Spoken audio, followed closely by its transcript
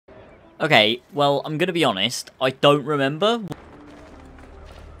Okay, well, I'm gonna be honest. I don't remember.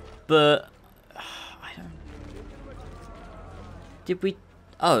 But... I don't... Did we...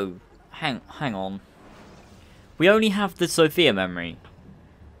 Oh, hang on. We only have the Sophia memory.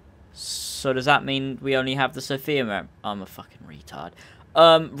 So does that mean we only have the Sophia memory? I'm a fucking retard.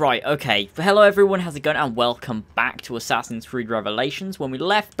 Right, okay. Hello everyone, how's it going? And welcome back to Assassin's Creed Revelations. When we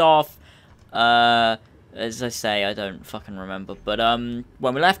left off, as I say, I don't fucking remember. But,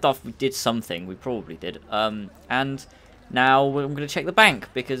 when we left off, we did something. We probably did. And now I'm gonna check the bank,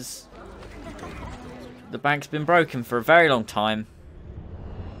 because the bank's been broken for a very long time.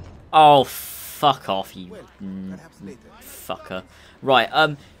 Oh, fuck off, you fucker.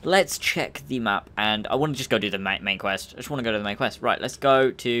 Right, let's check the map, and I want to just go do the main quest. I just want to go to the main quest. Right, let's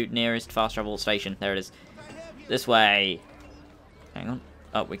go to nearest fast travel station. There it is. This way. Hang on.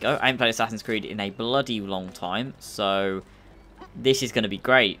 Up we go. I haven't played Assassin's Creed in a bloody long time, so this is going to be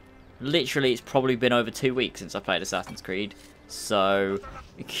great. Literally, it's probably been over 2 weeks since I played Assassin's Creed, so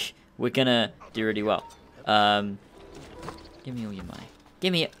we're going to do really well. Give me all your money.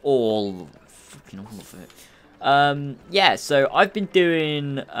 Give me all, fucking all of it. Yeah, so I've been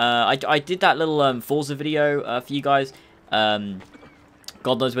doing, I did that little, Forza video, for you guys. God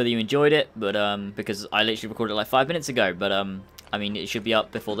knows whether you enjoyed it, but, because I literally recorded it like 5 minutes ago, but, I mean, it should be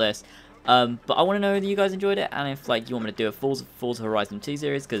up before this. But I want to know whether you guys enjoyed it, and if, like, you want me to do a Forza Horizon 2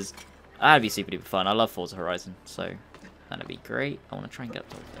 series, because that'd be super duper fun. I love Forza Horizon, so that'd be great. I want to try and get up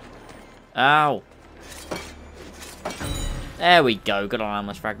to it. Ow! There we go, good on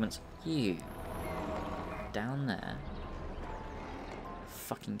armless fragments. You. Down there.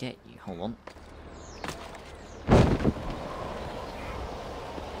 Fucking get you. Hold on.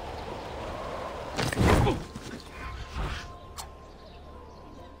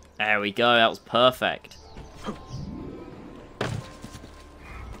 There we go, that was perfect.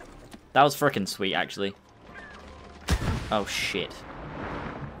 That was frickin' sweet, actually. Oh, shit.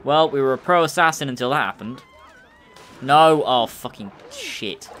 Well, we were a pro assassin until that happened. No! Oh, fucking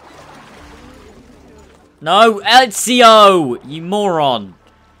shit. No! Ezio! You moron!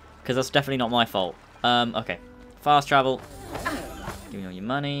 Because that's definitely not my fault. Okay. Fast travel. Give me all your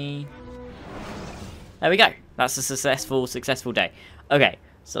money. There we go. That's a successful day. Okay,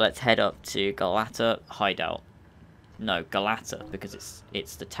 so let's head up to Galata Hideout. No, Galata, because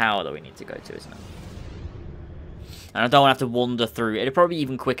it's the tower that we need to go to, isn't it? And I don't want to have to wander through. It'd probably be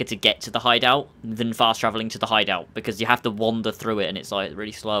even quicker to get to the hideout than fast traveling to the hideout, because you have to wander through it and it's like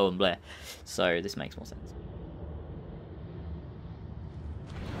really slow and bleh. So this makes more sense.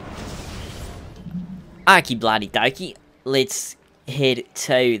 Okie bloody dokey. Let's head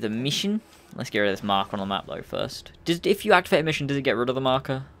to the mission. Let's get rid of this marker on the map though first. If you activate a mission, does it get rid of the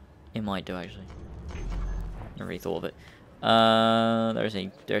marker? It might do actually. Never really thought of it.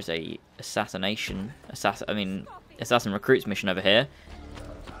 There's a assassin recruits mission over here.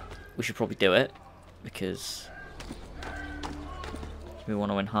 We should probably do it because we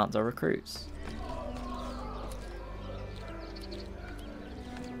want to enhance our recruits.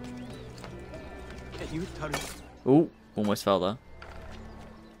 Ooh, almost fell there.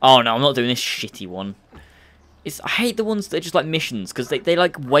 Oh no, I'm not doing this shitty one. I hate the ones that are just like missions because they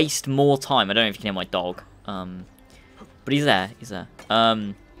like waste more time. I don't know if you can hear my dog. But he's there.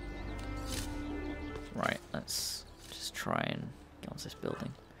 Right, let's just try and get onto this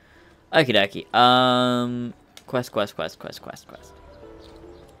building. Okie dokie. Quest.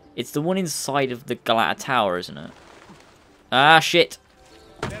 It's the one inside of the Galata Tower, isn't it? Ah, shit.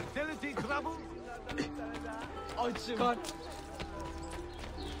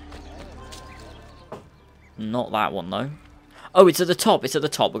 Not that one, though. Oh, it's at the top. It's at the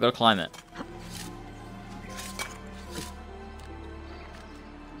top. We've got to climb it.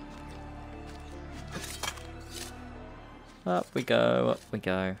 Up we go, up we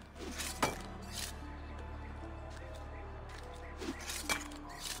go.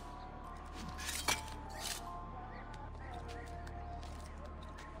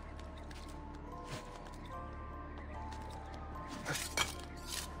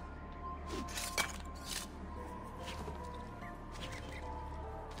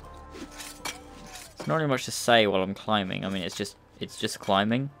 There's not really much to say while I'm climbing. I mean, it's just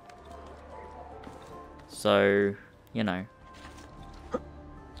climbing. So, you know.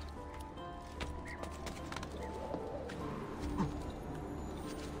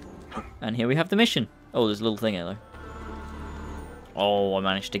 And here we have the mission. Oh, there's a little thing here, though. Oh, I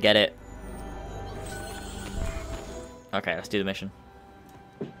managed to get it. Okay, let's do the mission.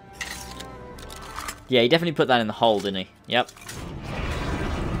 Yeah, he definitely put that in the hole, didn't he? Yep.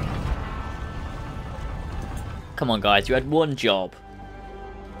 Come on, guys. You had one job.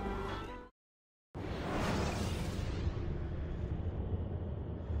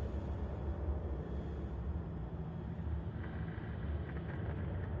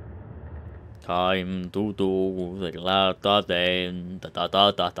 Time to do the latter then. Da da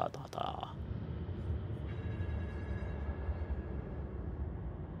da da da da da.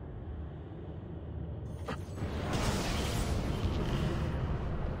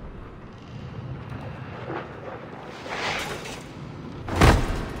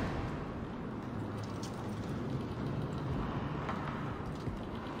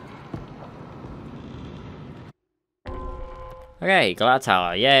 Okay, Glad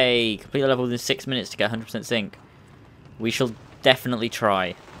Tower, yay! Complete the level within 6 minutes to get 100% sync. We shall definitely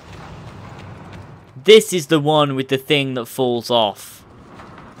try. This is the one with the thing that falls off.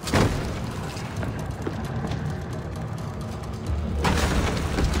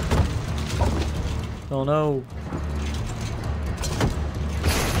 Oh no.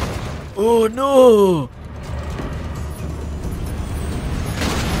 Oh no!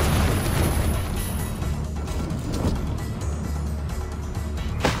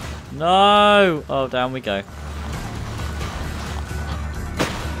 No! Oh, down we go.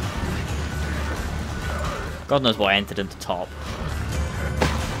 God knows why I entered at the top.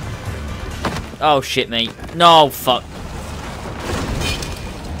 Oh shit, mate. No, fuck.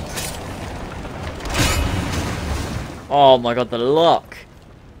 Oh my god, the luck.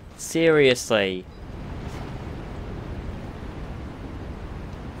 Seriously.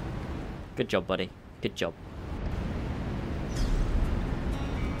 Good job, buddy. Good job.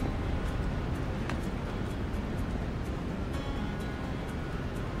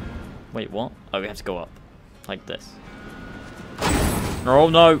 Wait, what? Oh, we have to go up. Like this. Oh,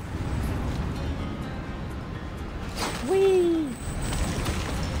 no! Whee!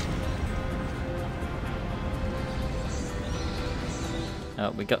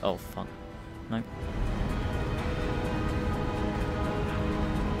 Oh, we got... Oh, fuck. No.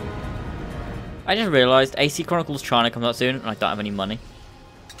 I just realised AC Chronicles China comes out soon, and I don't have any money.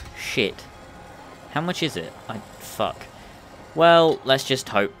 Shit. How much is it? Fuck. Well, let's just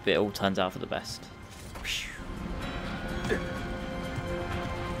hope it all turns out for the best.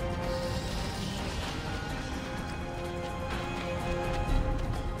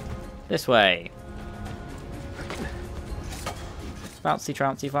 This way. Bouncy,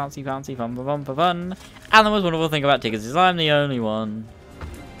 trouncy, fancy, fancy, fun, fun, fun, fun. And the most wonderful thing about tickets is I'm the only one.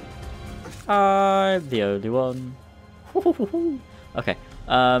 I'm the only one. Okay.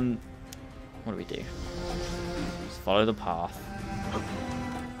 What do we do? Just follow the path.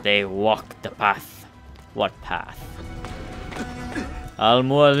 They walk the path. What path?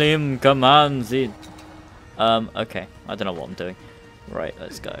 Al-Mualim commands it. Okay. I don't know what I'm doing. Right,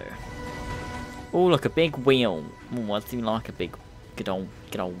 let's go. Oh, look, a big wheel. Oh, I do like a big, good old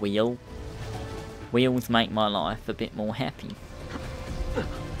wheel. Wheels make my life a bit more happy.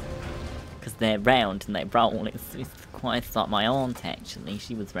 Because they're round and they roll. It's quite like my aunt, actually.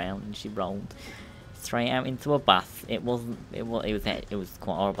 She was round and she rolled straight out into a bath. It was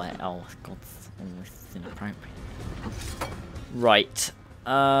quite horrible. Oh, God, this is inappropriate. Right.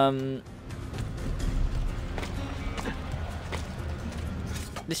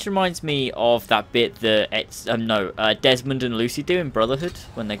 This reminds me of that bit that Desmond and Lucy do in Brotherhood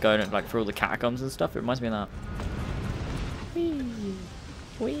when they're going like through all the catacombs and stuff. It reminds me of that. Whee,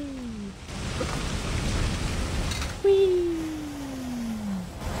 whee, whee.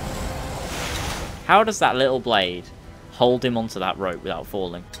 How does that little blade hold him onto that rope without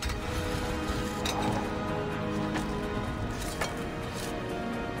falling?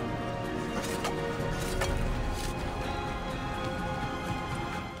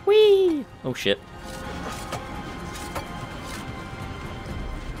 Whee! Oh shit.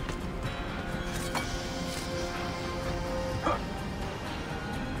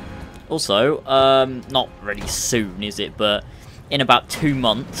 Also, not really soon, is it? But in about 2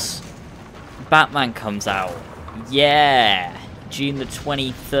 months, Batman comes out. Yeah! June the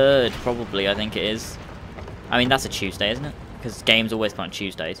 23rd, probably, I think it is. I mean, that's a Tuesday, isn't it? Because games always come on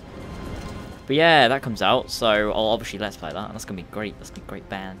Tuesdays. But yeah, that comes out, so I'll obviously let's play that. That's gonna be great. That's gonna be great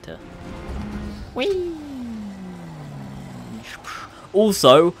banter. Whee!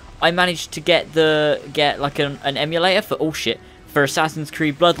 Also, I managed to get like an emulator for for Assassin's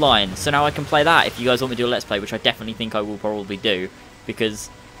Creed Bloodlines. So now I can play that if you guys want me to do a let's play, which I definitely think I will probably do, because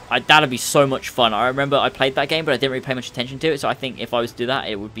that'd be so much fun. I remember I played that game, but I didn't really pay much attention to it. So I think if I was to do that,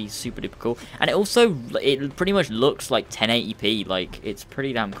 it would be super duper cool. And it pretty much looks like 1080p. Like, it's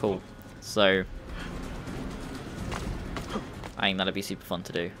pretty damn cool. So I think that'd be super fun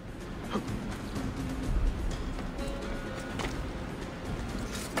to do.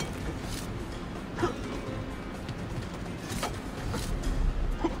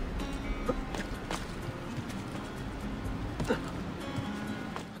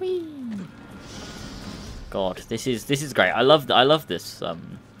 Whee. god, this is great. I love this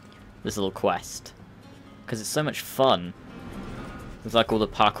this little quest because it's so much fun. With like all the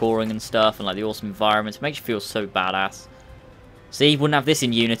parkouring and stuff, and like the awesome environments, it makes you feel so badass. See, you wouldn't have this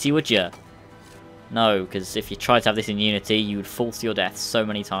in Unity, would you? No, because if you tried to have this in Unity, you would fall to your death so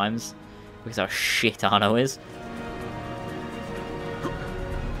many times because how shit Arno is.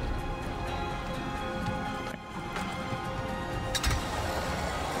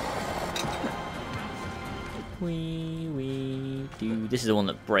 We do. This is the one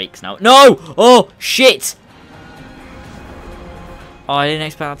that breaks now. No! Oh shit! Oh, I didn't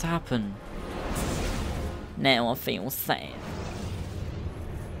expect that to happen. Now I feel sad.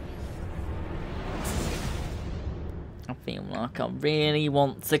 I feel like I really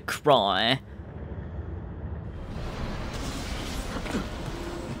want to cry.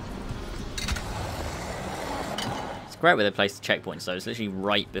 It's great where they placed the checkpoints though. It's literally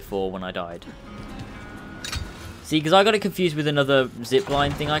right before when I died. See, because I got it confused with another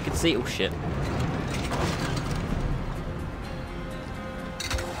zipline thing I could see. Oh shit.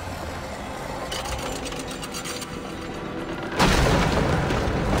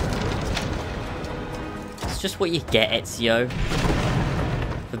 It's just what you get, Ezio,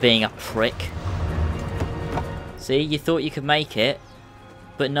 for being a prick. See, you thought you could make it,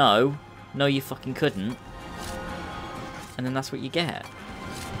 but no, you fucking couldn't. And then that's what you get.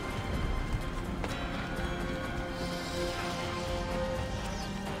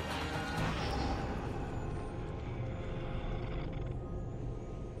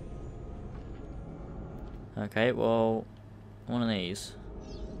 Okay, well, one of these.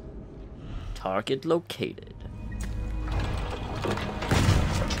 Target located.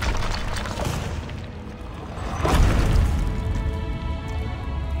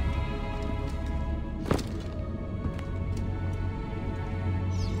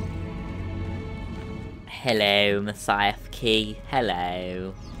 Hello, Messiah Key.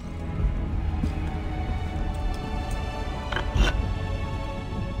 Hello.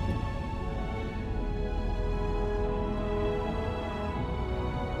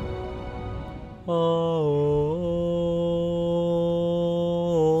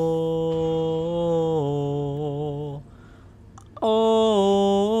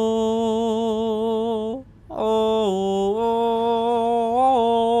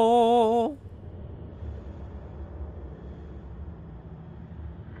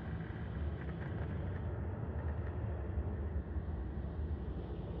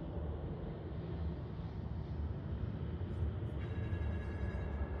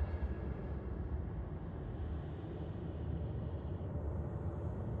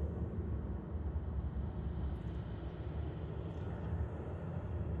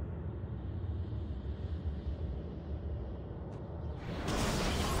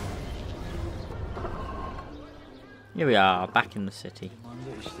 Here we are, back in the city.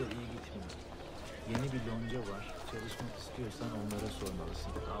 Yeni bir lonca var. Çalışmak istiyorsan onlara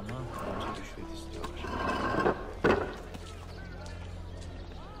sormalısın. Ama önce rüşvet istiyorlar.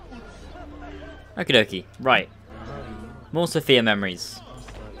 Okie dokie, right. More Sophia memories.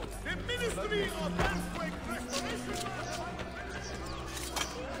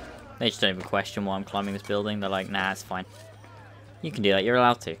 They just don't even question why I'm climbing this building. They're like, nah, it's fine. You can do that, you're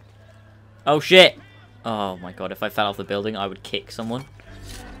allowed to. Oh shit! Oh my god, if I fell off the building, I would kick someone.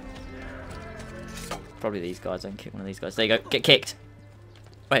 Probably these guys. I can kick one of these guys. There you go. Get kicked.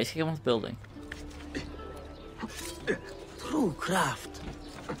 Wait, let's kick him off the building. True craft.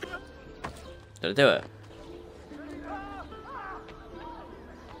 Did I do it?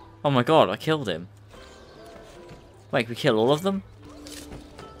 Oh my god, I killed him. Wait, can we kill all of them?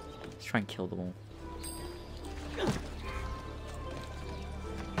 Let's try and kill them all.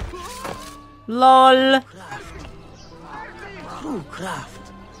 LOL! Craft. True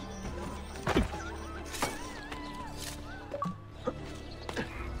craft.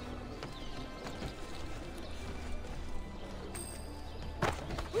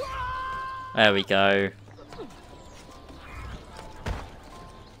 There we go.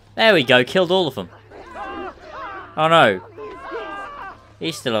 There we go, killed all of them. Oh no.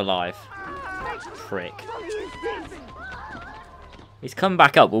 He's still alive. Prick. He's come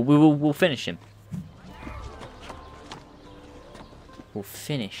back up. We'll finish him. We'll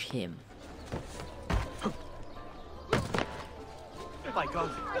finish him. Oh my god,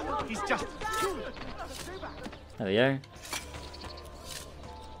 he's just... There we go.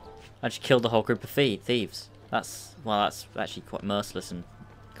 I just killed the whole group of thieves. That's, well, that's actually quite merciless and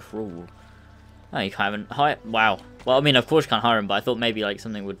cruel. Oh, you can't even hire... Wow. Well, I mean, of course you can't hire him, but I thought maybe, like,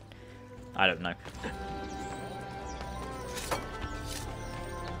 something would... I don't know.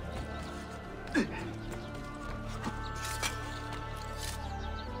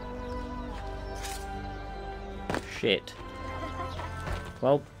 shit.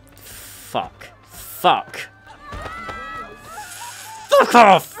 Well, fuck. Fuck. Fuck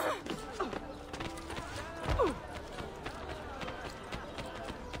off!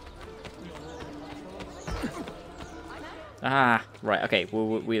 Ah, right, okay. We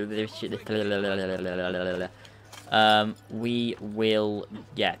will,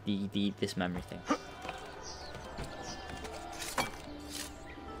 yeah, this memory thing.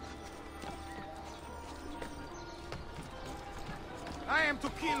 I am to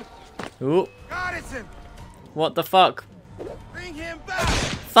kill Ooh, Garrison. what the fuck? Bring him back.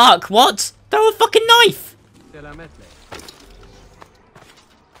 Fuck, what? Throw a fucking knife!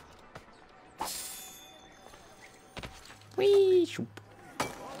 Whee! Shoop.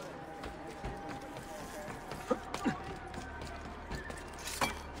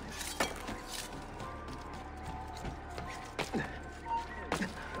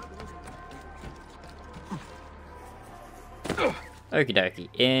 Okie dokie,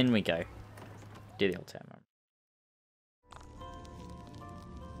 in we go. Do the old term.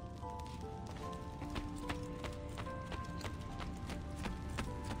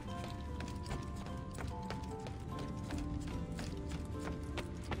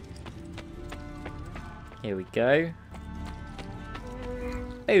 Here we go.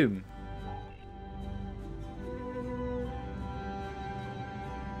 Boom.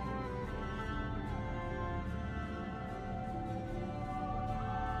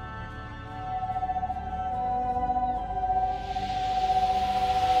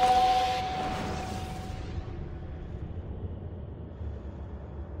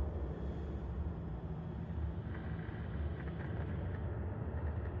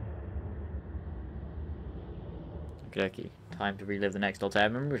 Okay, time to relive the next altar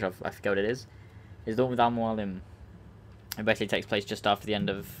memory, which I forget what it is. It's the one with Al-Mualim. It basically takes place just after the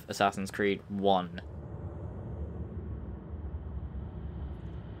end of Assassin's Creed 1.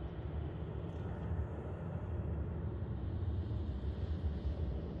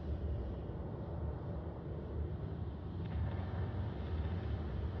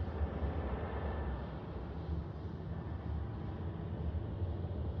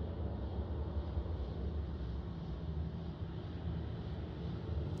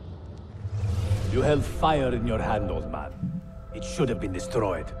 You held fire in your hand, old man. It should have been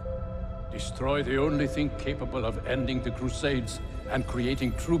destroyed. Destroy the only thing capable of ending the Crusades and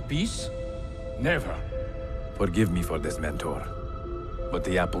creating true peace? Never. Forgive me for this, Mentor. But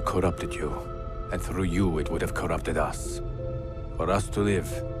the apple corrupted you, and through you it would have corrupted us. For us to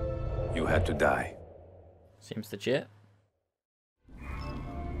live, you had to die. Seems legit.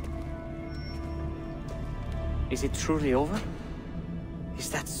 Is it truly over? Is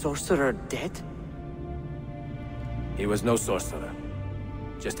that sorcerer dead? He was no sorcerer.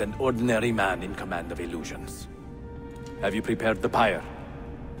 Just an ordinary man in command of illusions. Have you prepared the pyre?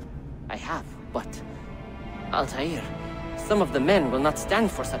 I have, but... Altair, some of the men will not stand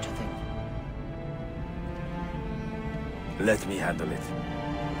for such a thing. Let me handle it.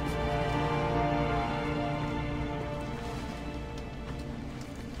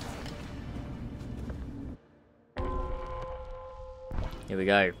 Here we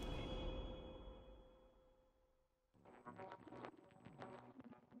go.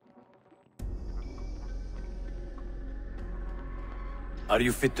 Are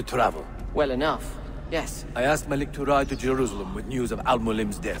you fit to travel? Well enough, yes. I asked Malik to ride to Jerusalem with news of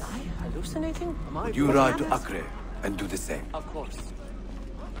Al-Mualim's death. Am I hallucinating? Would you ride to Acre and do the same? Of course.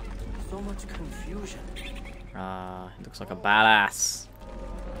 So much confusion. Ah, he looks like a badass.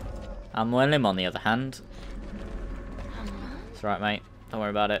 Al-Mualim, on the other hand. It's right, mate. Don't worry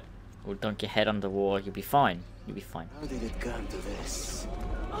about it. We'll dunk your head underwater. You'll be fine. You'll be fine. How did it come to this?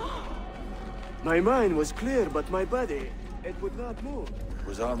 My mind was clear, but my body, it would not move.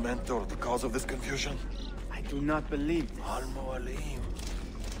 Was our mentor the cause of this confusion? I do not believe this. Al-Mualim.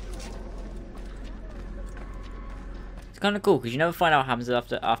 It's kind of cool because you never find out what happens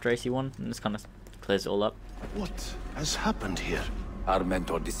after AC1, and this kind of clears it all up. What has happened here? Our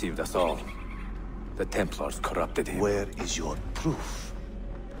mentor deceived us all. The Templars corrupted him. Where is your proof?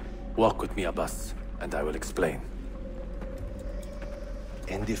 Walk with me, Abbas, and I will explain.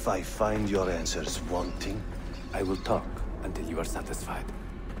 And if I find your answers wanting? I will talk until you are satisfied.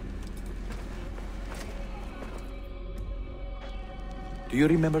 Do you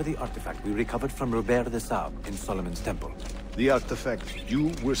remember the artifact we recovered from Robert de Sab in Solomon's temple? The artifact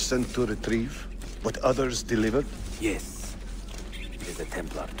you were sent to retrieve, but others delivered? Yes. It is a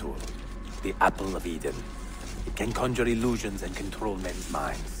Templar tool. The Apple of Eden. It can conjure illusions and control men's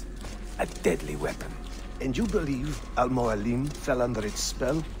minds. A deadly weapon. And you believe Al-Mualim fell under its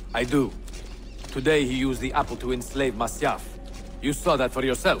spell? I do. Today he used the apple to enslave Masyaf. You saw that for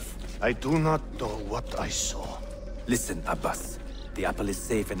yourself. I do not know what I saw. Listen, Abbas. The apple is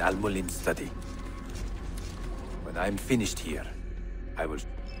safe in Al-Mulim's study. When I'm finished here, I will...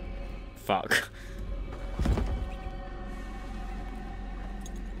 Fuck.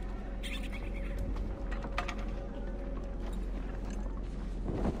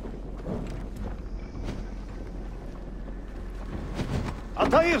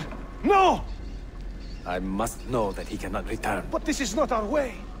 Altair! No! I must know that he cannot return. But this is not our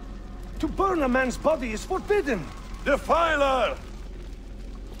way. To burn a man's body is forbidden. Defiler!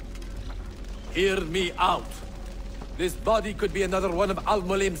 Hear me out. This body could be another one of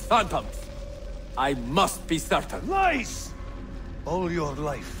Al-Mulim's phantoms. I must be certain. Lies! All your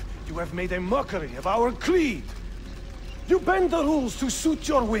life, you have made a mockery of our creed. You bend the rules to suit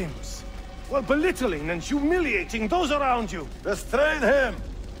your whims, while belittling and humiliating those around you. Restrain him!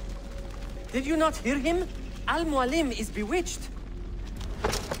 Did you not hear him? Al-Mualim is bewitched.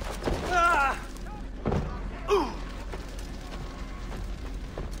 Ah!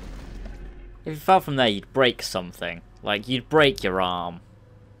 If you fell from there, you'd break something. Like, you'd break your arm.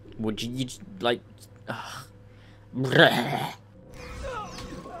 Would you? You'd, like...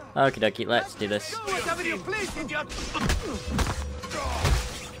 Okie dokie, let's do this. Whatever you please, idiot!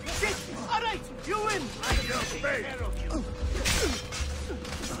 Shit! Alright, you win!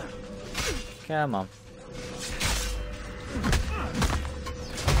 Come on.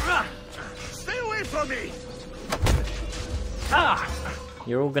 Stay away from me!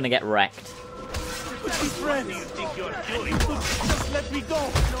 You're all gonna get wrecked. Friend, you think you're doing? Just let me go.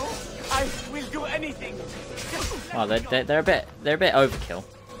 No, I will do anything. Wow, they're a bit overkill.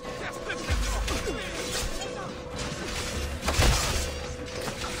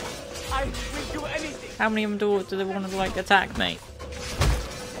 I will do anything. How many of them do they want to like attack me?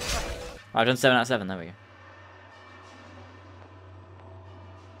 I've done 7 out of 7. There we go.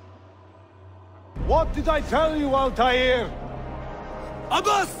 What did I tell you, Altair?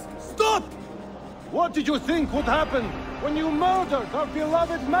 Abbas! Stop! What did you think would happen when you murdered our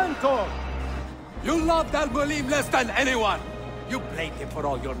beloved mentor? You loved Al-Mulim less than anyone! You blamed him for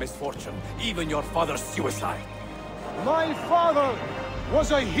all your misfortune, even your father's suicide. My father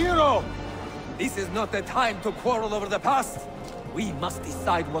was a hero! This is not the time to quarrel over the past. We must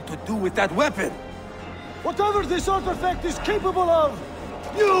decide what to do with that weapon. Whatever this artifact is capable of,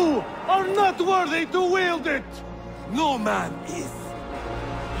 you are not worthy to wield it! No man is.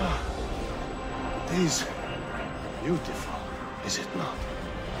 It is beautiful, is it not?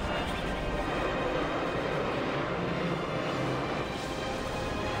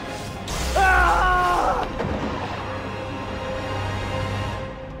 Ah!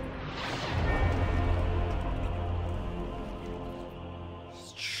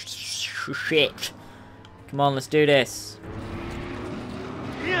 Shit. Come on, let's do this.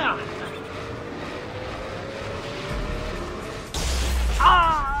 Yeah.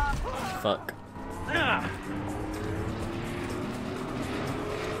 Fuck.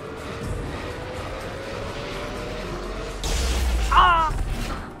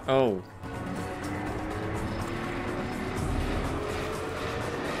 Oh.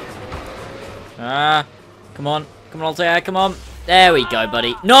 Come on. Come on, Altair, come on. There we go,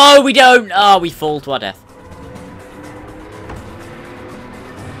 buddy. No, we don't! Oh, we fall to our death.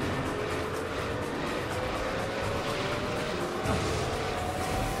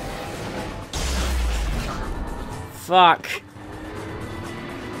 Fuck.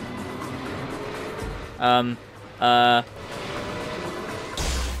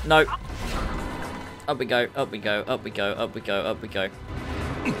 No. Up we go, up we go, up we go, up we go, up we go.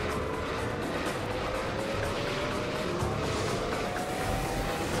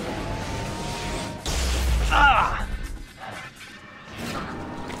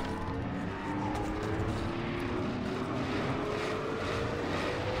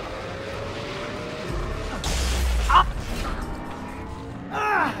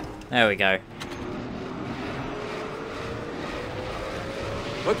 There we go.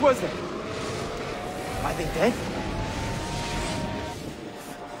 What was it? Are they dead?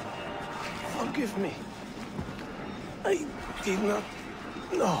 Forgive me. I did not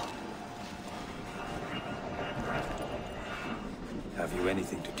know. Have you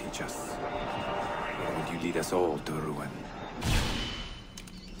anything to teach us? Or would you lead us all to ruin?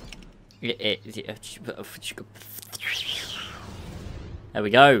 There we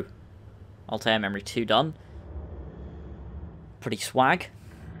go. Altair memory 2 done. Pretty swag.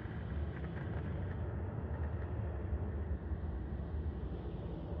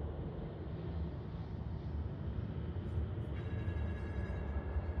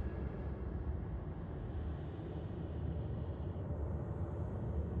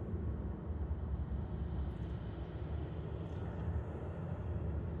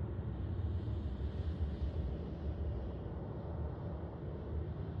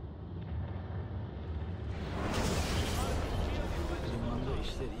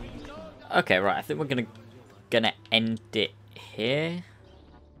 Okay, right. I think we're gonna end it here.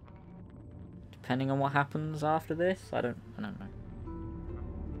 Depending on what happens after this, I don't know.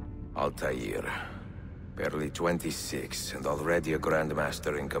 Altair, barely 26 and already a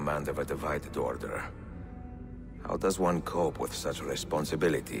Grandmaster in command of a divided order. How does one cope with such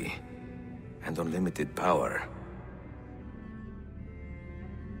responsibility and unlimited power?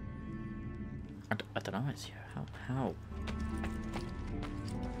 I don't know, Ezio. How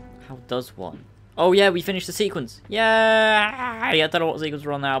does one? Oh yeah, we finished the sequence. Yay! I don't know what sequence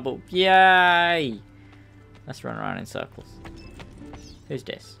we're on now, but yay! Let's run around in circles. Who's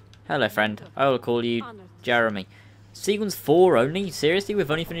this? Hello, friend. I will call you Jeremy. Sequence 4 only? Seriously?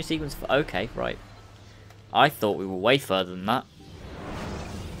 We've only finished sequence 4? Okay, right. I thought we were way further than that.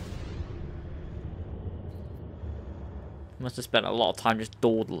 Must have spent a lot of time just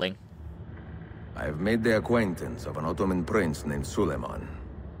dawdling. I have made the acquaintance of an Ottoman prince named Suleiman.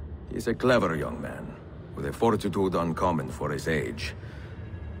 He's a clever young man, with a fortitude uncommon for his age.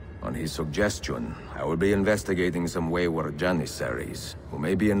 On his suggestion, I will be investigating some wayward Janissaries, who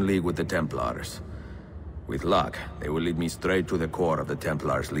may be in league with the Templars. With luck, they will lead me straight to the core of the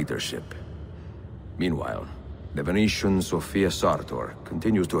Templars' leadership. Meanwhile, the Venetian Sofia Sartor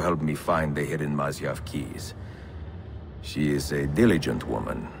continues to help me find the hidden Masyaf keys. She is a diligent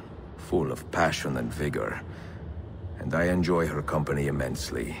woman, full of passion and vigor, and I enjoy her company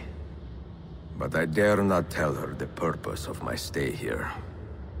immensely. But I dare not tell her the purpose of my stay here,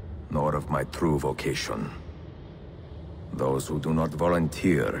 nor of my true vocation. Those who do not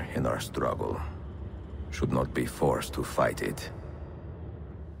volunteer in our struggle should not be forced to fight it.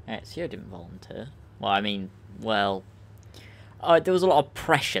 Ezio didn't volunteer. Well, I mean, well... there was a lot of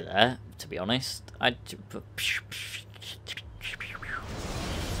pressure there, to be honest.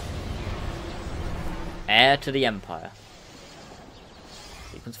 Heir to the Empire.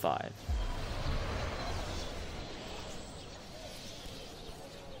 Sequence 5.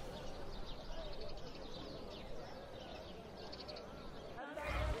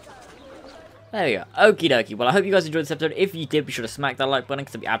 There we go. Okie dokie. Well, I hope you guys enjoyed this episode. If you did, be sure to smack that like button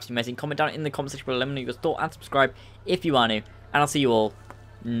because it'd be absolutely amazing. Comment down in the comment section below. Let me know your thoughts and subscribe if you are new. And I'll see you all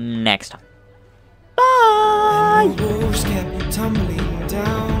next time. Bye! And the walls kept tumbling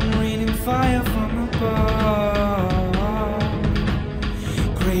down, raining fire from above.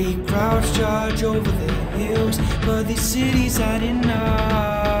 Great crowds charge over the hills, but these cities had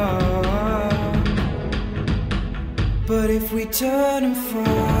enough. But if we turn and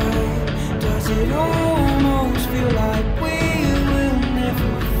fight, does it almost feel like we will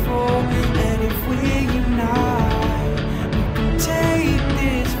never fall? And if we unite, we can take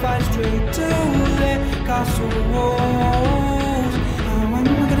this fight straight to the castle wall.